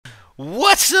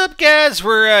What's up, guys?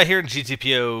 We're here in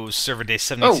G2PO server day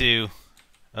 72.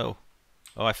 Oh,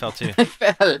 I fell too. I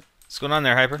fell. What's going on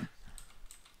there, Hyper?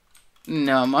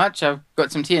 Not much. I've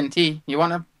got some TNT. You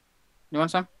want them? You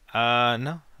want some?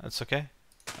 No, that's okay.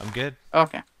 I'm good,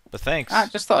 Okay. but thanks.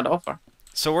 Just thought I'd offer.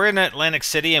 So we're in Atlantic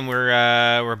City and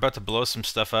we're about to blow some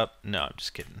stuff up. No, I'm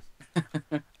just kidding.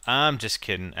 I'm just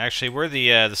kidding. Actually, where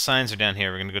the signs are down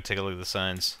here. We're gonna go take a look at the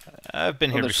signs. I've been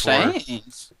here There's before.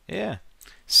 signs. Yeah.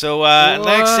 So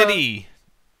Atlantic City.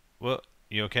 Well,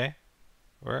 you okay?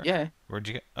 Where? Yeah. Where'd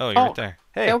you go? Oh, you're right there.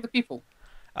 Hey. Tell the people.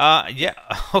 Yeah.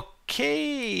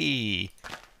 Okay.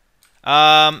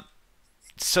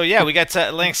 So yeah, we got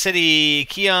Atlantic City,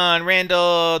 Keon,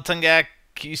 Randall, Tungak,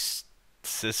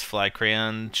 Cis Fly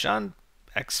Crayon, Sean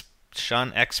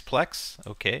Xplex.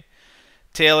 Okay.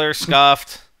 Taylor,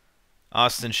 Scoffed,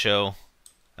 Austin Show.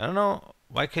 I don't know.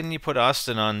 Why couldn't you put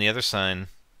Austin on the other sign?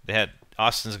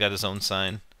 Austin's got his own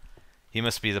sign. He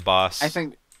must be the boss. I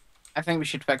think we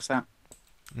should fix that.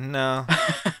 No.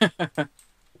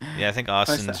 Yeah, I think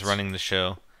Austin's running the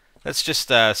show. That's just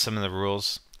some of the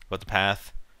rules about the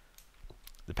path.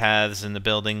 The paths and the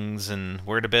buildings and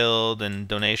where to build and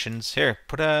donations. Here,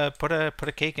 put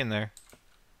a cake in there.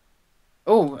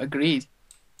 Oh, agreed.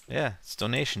 Yeah, it's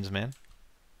donations, man.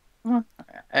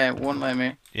 It won't let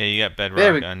me. Yeah, you got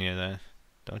bedrock on you there,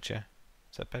 don't you?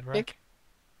 Is that bedrock? Cake.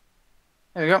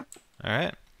 There we go. All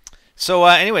right. So,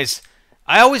 anyways,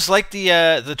 I always like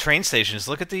the train stations.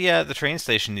 Look at the train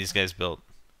station these guys built.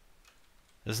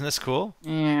 Isn't this cool?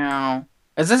 Yeah.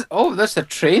 Is this? Oh, that's a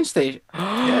train station.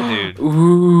 Yeah, dude.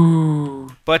 Ooh.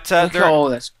 But look at all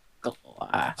this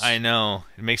glass. I know.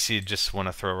 It makes you just want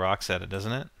to throw rocks at it,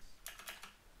 doesn't it?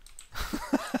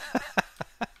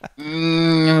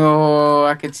 Oh,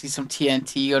 I can see some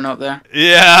TNT going up there.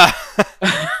 Yeah.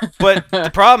 But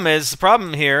the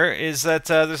problem here is that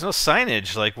there's no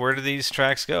signage. Like, where do these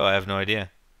tracks go? I have no idea.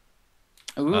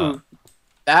 Ooh,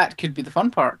 that could be the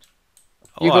fun part.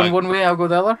 You going one way, I'll go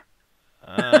the other.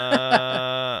 All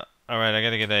right. I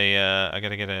gotta get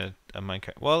a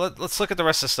Minecraft. Well, let's look at the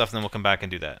rest of the stuff, and then we'll come back and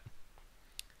do that.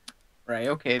 Right.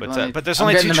 Okay. But there's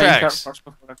only two tracks.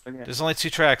 There's only two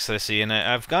tracks that I see, and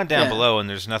I've gone down below, and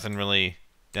there's nothing really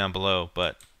down below.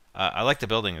 But I like the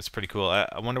building; it's pretty cool.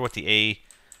 I wonder what the A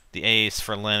is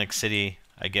for Atlantic City.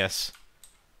 I guess.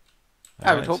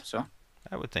 I would hope so.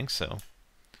 I would think so.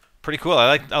 Pretty cool.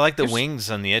 I like the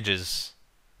wings on the edges.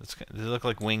 They look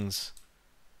like wings.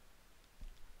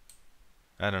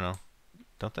 I don't know.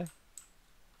 Don't they?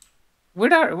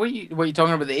 What are you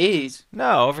talking about, the A's?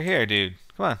 No, over here, dude.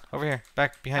 Come on, over here.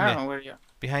 Back behind you. I don't know where you are.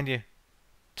 Behind you.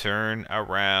 Turn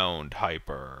around,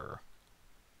 Hyper.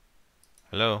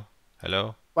 Hello?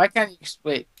 Hello? Why can't you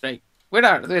wait, right. Where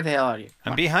the hell are you?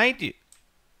 I'm behind you.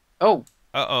 Oh.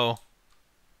 Uh-oh.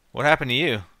 What happened to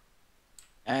you?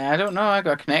 I don't know, I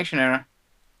got a connection error.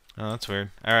 Oh, that's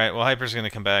weird. Alright, well, Hyper's gonna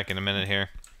come back in a minute here.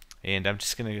 And I'm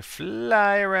just gonna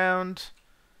fly around.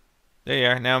 There you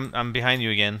are. Now I'm behind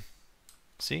you again.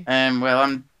 See? Well,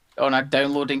 I'm on a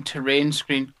downloading terrain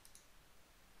screen.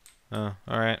 Oh,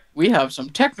 alright. We have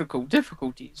some technical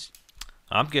difficulties.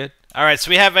 I'm good. Alright, so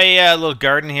we have a little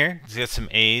garden here. It's got some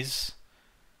A's.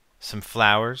 Some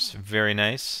flowers. Very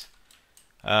nice.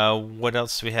 What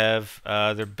else do we have?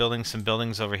 They're building some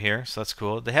buildings over here, so that's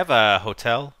cool. They have a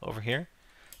hotel over here.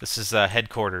 This is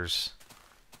headquarters.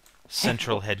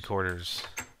 Central headquarters.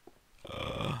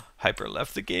 Hyper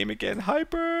left the game again.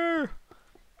 Hyper!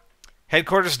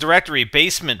 Headquarters directory,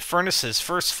 basement, furnaces,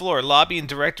 first floor, lobby and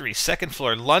directory, second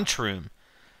floor, lunchroom.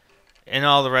 And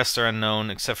all the rest are unknown,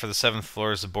 except for the 7th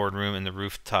floor is the boardroom, and the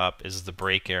rooftop is the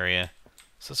break area.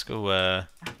 So let's go, we'll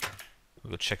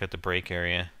go check out the break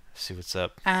area, see what's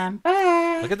up. I'm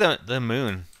back. Look at the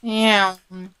moon. Yeah.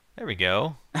 There we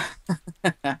go.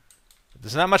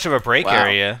 There's not much of a break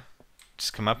area.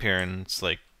 Just come up here and it's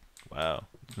like, wow.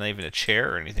 Not even a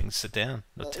chair or anything to sit down.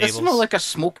 No tables. It's more like a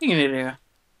smoking area.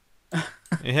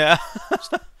 Yeah.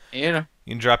 Yeah.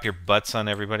 You can drop your butts on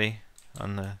everybody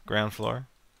on the ground floor.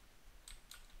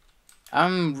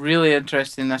 I'm really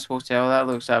interested in this hotel. That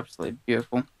looks absolutely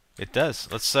beautiful. It does.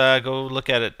 Let's go look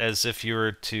at it as if you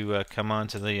were to come on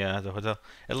to the hotel.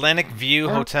 Atlantic View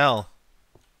Hotel.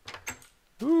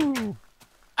 Ooh.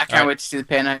 I can't wait to see the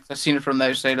penthouse. I've seen it from the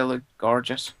outside. It looked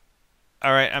gorgeous.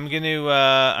 All right, I'm going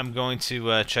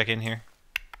to check in here.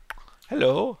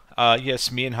 Hello.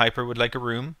 Yes, me and Hyper would like a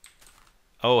room.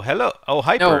 Oh, hello. Oh,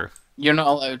 Hyper. No, you're not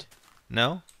allowed.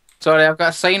 No? Sorry, I've got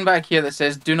a sign back here that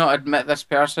says, "Do not admit this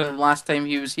person. Last time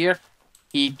he was here,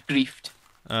 he griefed."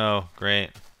 Oh,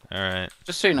 great. All right.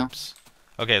 Just so you know.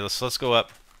 Okay, let's go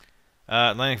up.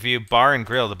 Atlantic View Bar and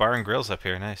Grill. The Bar and Grill's up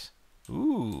here. Nice.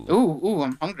 Ooh. Ooh,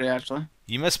 I'm hungry actually.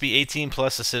 You must be 18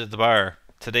 plus to sit at the bar.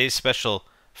 Today's special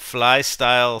fly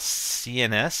style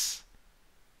CNS?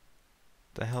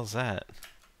 The hell's that?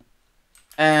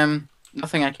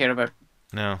 Nothing I care about.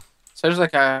 No. Sounds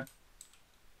like a.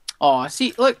 Oh,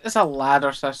 see, look, it's a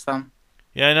ladder system.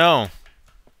 Yeah, I know.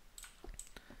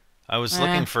 I was Eh.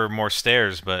 looking for more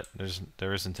stairs, but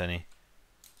there isn't any.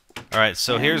 All right,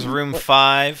 so here's room What?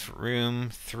 5, room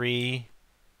 3,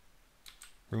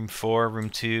 room 4, room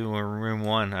 2, or room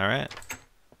 1. All right.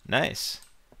 Nice.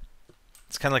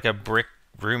 It's kind of like a brick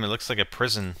room. It looks like a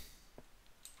prison.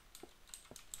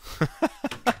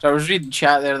 So I was reading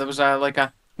chat there. There was a like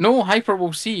a no hyper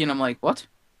will see, and I'm like, what?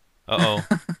 Uh-oh.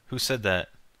 Who said that?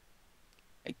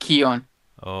 Keon.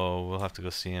 Oh, we'll have to go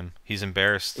see him. He's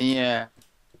embarrassed. Yeah,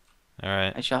 All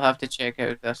right. I shall have to check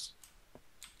out this.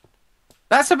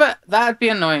 That's a bit. That'd be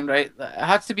annoying, right? It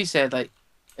has to be said. Like,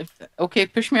 if okay,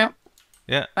 push me up.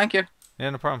 Yeah. Thank you. Yeah,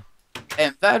 no problem.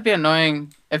 That'd be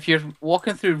annoying if you're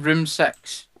walking through room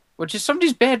 6, which is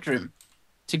somebody's bedroom,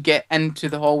 to get into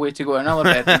the hallway to go to another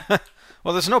bedroom.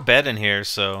 Well, there's no bed in here,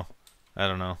 so I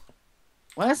don't know.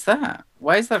 What is that?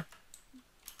 Why is there?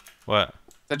 What?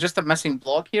 Is there just a missing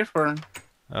block here for?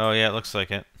 Oh, yeah, it looks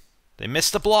like it. They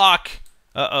missed a block.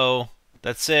 Uh-oh.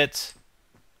 That's it.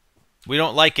 We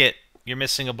don't like it. You're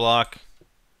missing a block.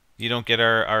 You don't get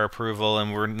our approval,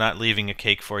 and we're not leaving a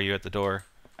cake for you at the door.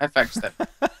 I fixed it.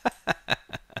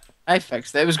 I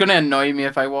fixed it. It was going to annoy me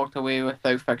if I walked away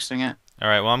without fixing it. All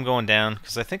right, well, I'm going down,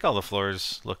 because I think all the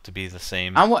floors look to be the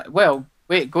same. And what? Well,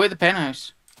 wait. Go to the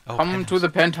penthouse. Oh, Come penthouse. to the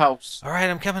penthouse. All right,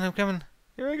 I'm coming.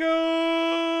 Here I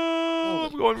go.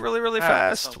 I'm going really, really crap,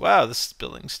 fast. so- Wow, this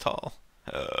building's tall.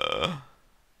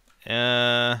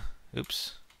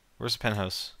 Oops. Where's the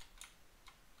penthouse?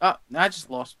 Oh, I just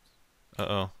lost.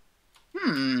 Uh-oh.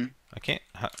 Hmm. I can't.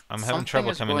 I'm having Something trouble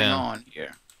is coming going down. on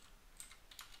here.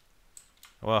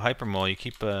 Well, Hypermole, you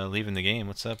keep leaving the game.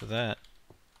 What's up with that?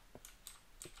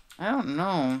 I don't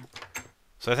know.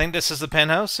 So I think this is the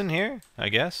penthouse in here, I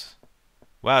guess.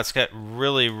 Wow, it's got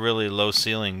really, really low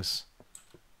ceilings.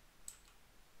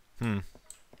 And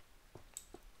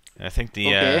I think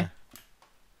Okay.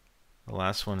 the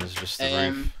last one is just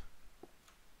the roof.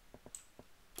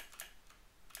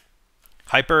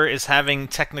 Hyper is having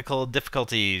technical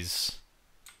difficulties.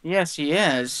 Yes, he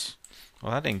is.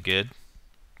 Well, that ain't good.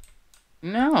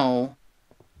 No.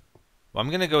 Well, I'm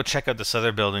gonna go check out this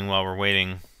other building while we're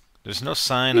waiting. There's no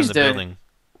sign on Please the do. building,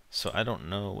 so I don't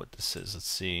know what this is. Let's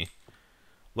see.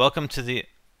 Welcome to the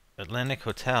Atlantic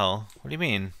Hotel. What do you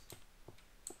mean?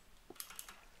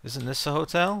 Isn't this a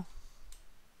hotel?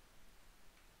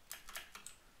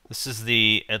 This is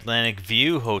the Atlantic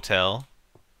View Hotel,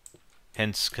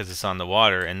 hence because it's on the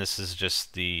water, and this is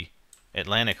just the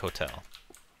Atlantic Hotel.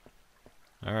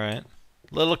 Alright.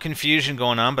 Little confusion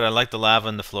going on, but I like the lava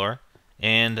on the floor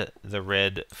and the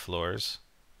red floors.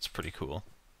 It's pretty cool.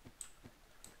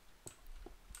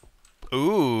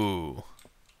 Ooh.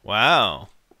 Wow.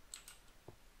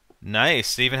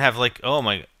 Nice. They even have like, oh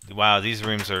my, wow, these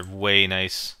rooms are way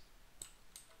nice.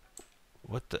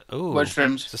 What the? Ooh. Which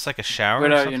rooms? Is this like a shower Where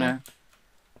or are something? you now?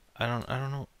 I don't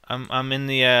know. I'm in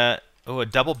the a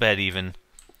double bed even.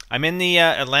 I'm in the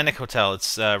Atlantic Hotel.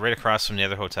 It's right across from the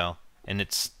other hotel, and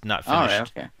it's not All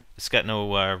finished. right, okay. It's got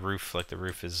no roof. Like the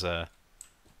roof is oh,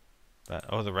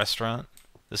 the restaurant.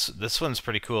 This one's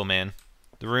pretty cool, man.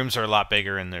 The rooms are a lot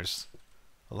bigger, and there's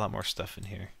a lot more stuff in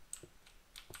here.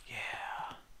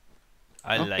 Yeah,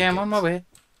 I like it. Okay, I'm on my way.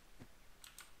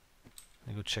 Let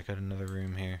me go check out another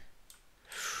room here.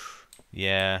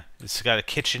 Yeah, it's got a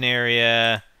kitchen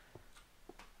area.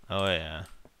 Oh yeah,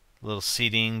 little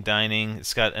seating, dining.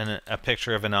 It's got a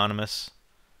picture of Anonymous.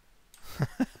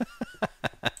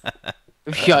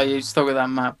 Yeah, you still got that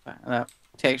map, that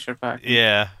texture pack.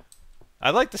 Yeah, I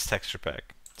like this texture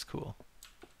pack. It's cool.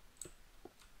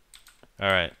 All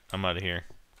right, I'm out of here.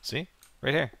 See,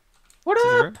 right here. What See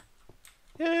the up? room?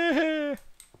 Yeah.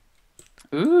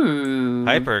 Ooh.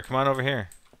 Hyper, come on over here.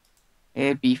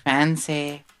 It'd be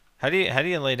fancy. How do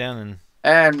you lay down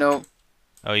and? No.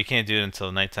 Oh, you can't do it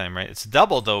until nighttime, right? It's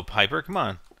double though, Hyper. Come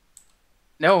on.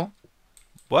 No.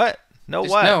 What? No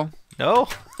Just what? no. No.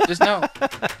 Just no.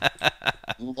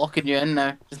 Locking you in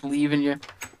now. Just leaving you.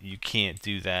 You can't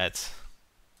do that.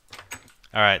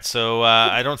 All right, so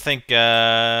I don't think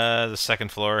the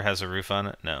second floor has a roof on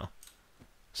it. No.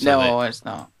 So No, it's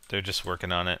not. they're just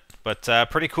working on it, but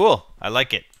pretty cool. I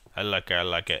like it. I like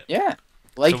it. Yeah.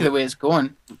 Like So the way it's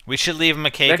going. We should leave him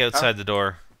a cake Red outside the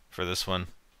door for this one.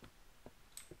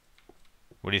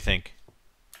 What do you think?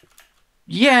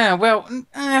 Yeah, well,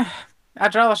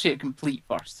 I'd rather see it complete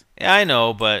first. Yeah, I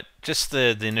know, but just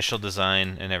the initial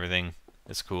design and everything.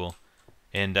 It's cool.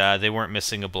 And they weren't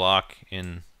missing a block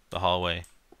in the hallway,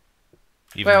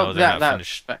 even Well, though they're not that's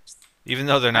finished. fixed. Even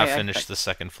though they're not I finished fixed. the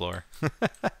second floor.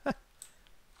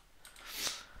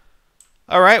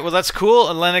 All right, well that's cool,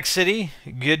 Atlantic City.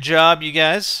 Good job, you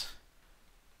guys.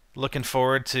 Looking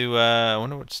forward to. I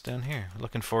wonder what's down here.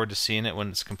 Looking forward to seeing it when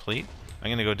it's complete. I'm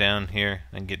gonna go down here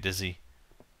and get dizzy.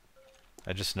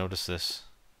 I just noticed this.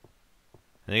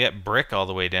 And they got brick all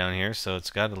the way down here, so it's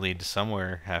got to lead to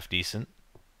somewhere half decent.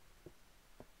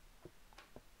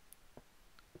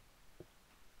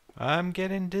 I'm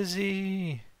getting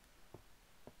dizzy.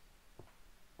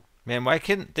 Man, why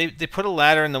couldn't they put a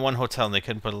ladder in the one hotel and they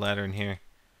couldn't put a ladder in here?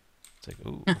 It's like,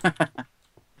 ooh.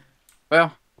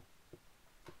 Well,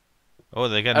 Oh,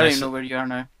 they got I don't nice. even know where you are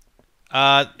now.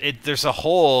 There's a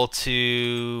hole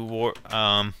to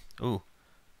ooh.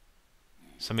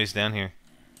 Somebody's down here.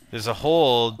 There's a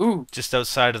hole Ooh. just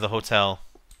outside of the hotel.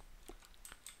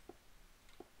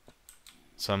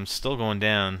 So I'm still going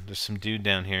down. There's some dude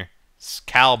down here. It's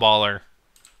Cal Baller.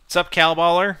 What's up, Cal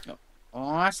Baller?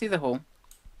 Oh, I see the hole.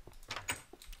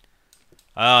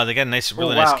 Oh, they got a nice,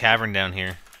 really wow. nice cavern down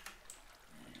here.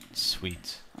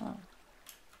 Sweet. Oh.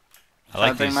 I like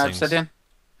Shall I bring these my things. obsidian?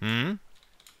 Hmm?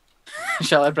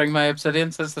 Shall I bring my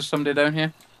obsidian since there's somebody down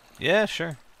here? Yeah,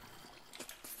 sure.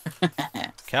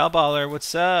 Cal Baller,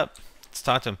 what's up? Let's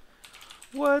talk to him.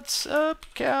 What's up,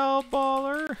 Cal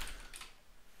Baller?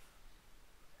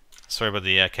 Sorry about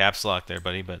the caps lock there,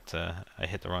 buddy, but I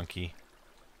hit the wrong key.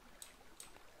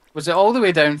 Was it all the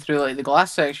way down through like the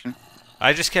glass section?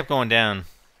 I just kept going down.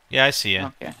 Yeah, I see ya.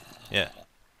 Okay. Yeah.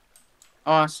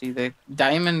 Oh, I see the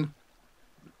diamond.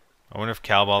 I wonder if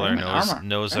Cal Baller Diamond armor.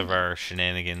 knows of our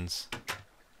shenanigans.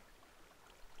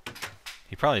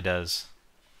 He probably does.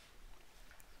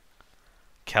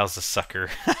 Cal's a sucker.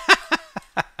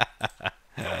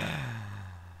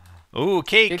 Ooh,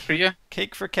 cake! Cake for you.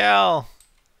 Cake for Cal!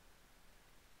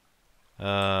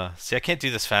 See, I can't do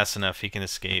this fast enough. He can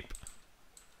escape.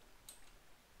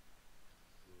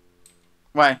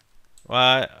 Why?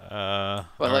 What?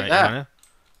 What, like alright, that?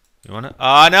 You wanna?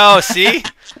 Oh, no, see?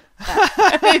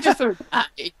 He just threw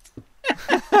it.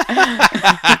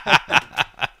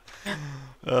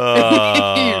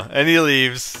 And he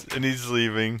leaves. And he's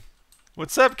leaving.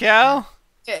 What's up, Cal?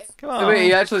 Come on. Wait,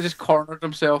 he actually just cornered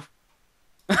himself.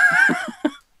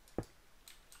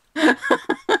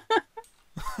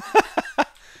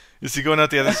 Is he going out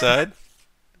the other side?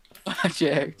 I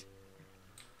checked.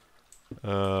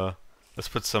 Let's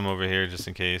put some over here just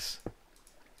in case.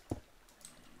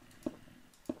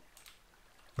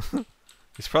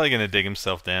 He's probably gonna dig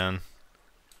himself down.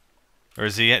 Or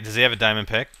is he? Does he have a diamond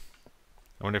pick?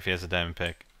 I wonder if he has a diamond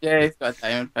pick. Yeah, he's got a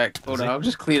diamond pick. Hold Does on, he? I'll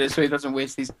just clear it so he doesn't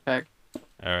waste his pick.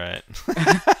 All right.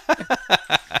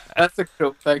 That's a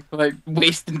cool thing, like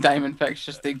wasting diamond picks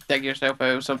just to dig yourself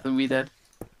out of something we did.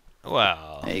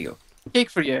 Wow. There you go. Cake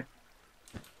for you.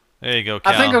 There you go,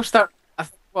 Cal. I think I'll start.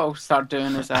 What I'll start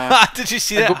doing is Did you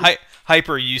see that?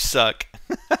 Hyper, you suck.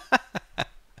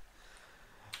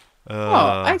 Oh,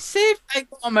 I saved. I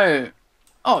got him out.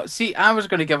 Oh, see, I was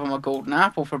going to give him a golden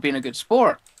apple for being a good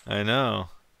sport. I know.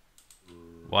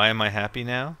 Why am I happy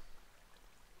now?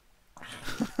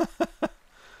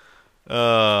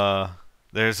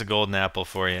 There's a golden apple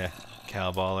for you,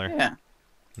 Cal Baller. Yeah.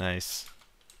 Nice.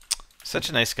 Such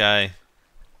a nice guy,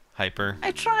 Hyper.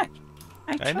 I try.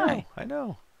 I try. I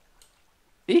know.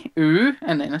 See? Ooh,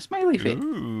 and then a smiley face.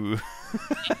 Ooh.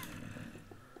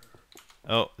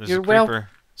 Oh, there's You're a creeper.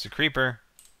 It's a creeper.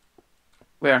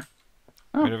 Where?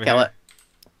 Oh, Right over kill here.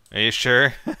 it. Are you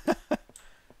sure?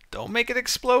 Don't make it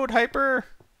explode, Hyper.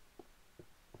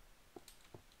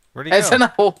 Where'd he It's go? in a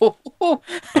hole. Oh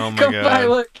my Come god. by,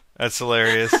 look. That's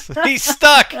hilarious. He's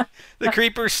stuck! The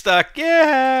creeper's stuck.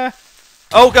 Yeah!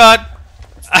 Oh god!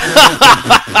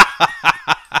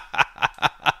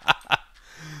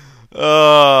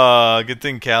 Oh, good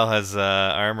thing Cal has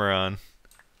armor on.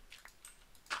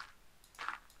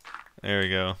 There we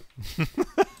go.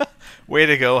 Way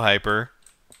to go, Hyper.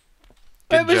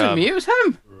 Good It wasn't job. me, it was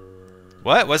him.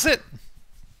 What? Was it?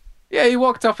 Yeah, he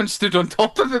walked up and stood on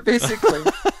top of it, basically.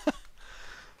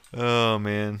 Oh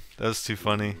man, that was too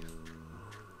funny.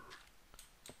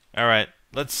 All right,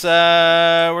 let's.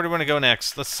 Where do we want to go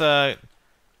next? Let's go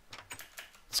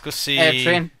see.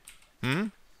 Train. Hmm.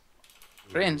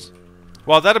 Trains.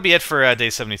 Well, that'll be it for day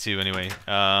 72 anyway.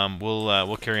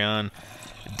 We'll carry on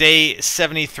day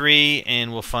 73,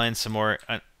 and we'll find some more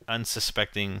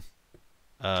unsuspecting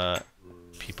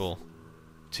people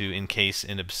to encase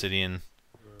in obsidian.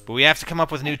 But we have to come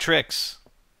up with new tricks.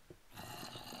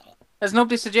 Has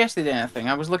nobody suggested anything?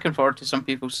 I was looking forward to some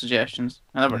people's suggestions.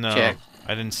 I never No, checked.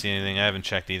 I didn't see anything. I haven't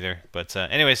checked either. But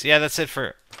anyways, yeah, that's it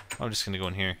for... I'm just gonna go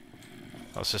in here.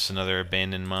 Oh, it's just another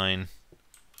abandoned mine,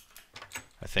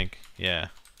 I think. Yeah.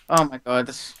 Oh my god,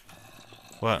 this...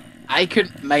 What? I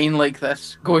couldn't mine like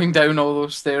this, going down all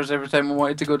those stairs every time I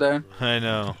wanted to go down. I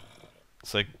know.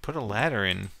 It's like, put a ladder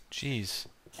in. Jeez.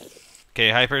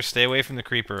 Okay, Hyper, stay away from the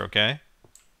creeper, okay?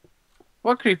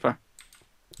 What creeper?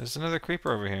 There's another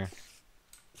creeper over here.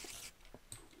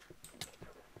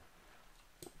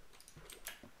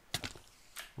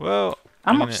 Whoa!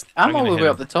 I'm I'm all gonna the hit way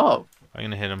up him. the top. I'm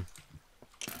gonna hit him.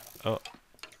 Oh.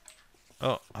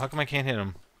 Oh, how come I can't hit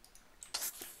him?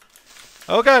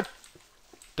 Oh god!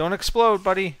 Don't explode,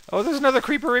 buddy. Oh, there's another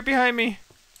creeper right behind me.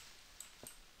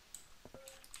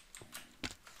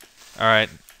 Alright,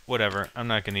 whatever. I'm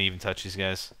not gonna even touch these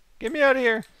guys. Get me out of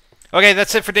here. Okay,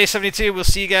 that's it for day 72. We'll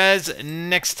see you guys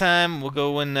next time. We'll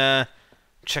go and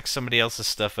check somebody else's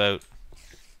stuff out.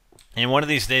 And one of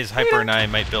these days, Hyper and I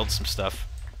might build some stuff.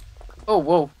 Oh,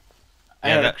 whoa. I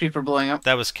Yeah, had a creeper blowing up.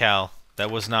 that was Cal. That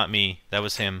was not me. That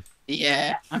was him.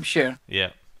 Yeah, I'm sure.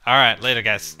 Yeah. Alright, later,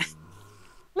 guys.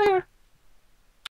 Later.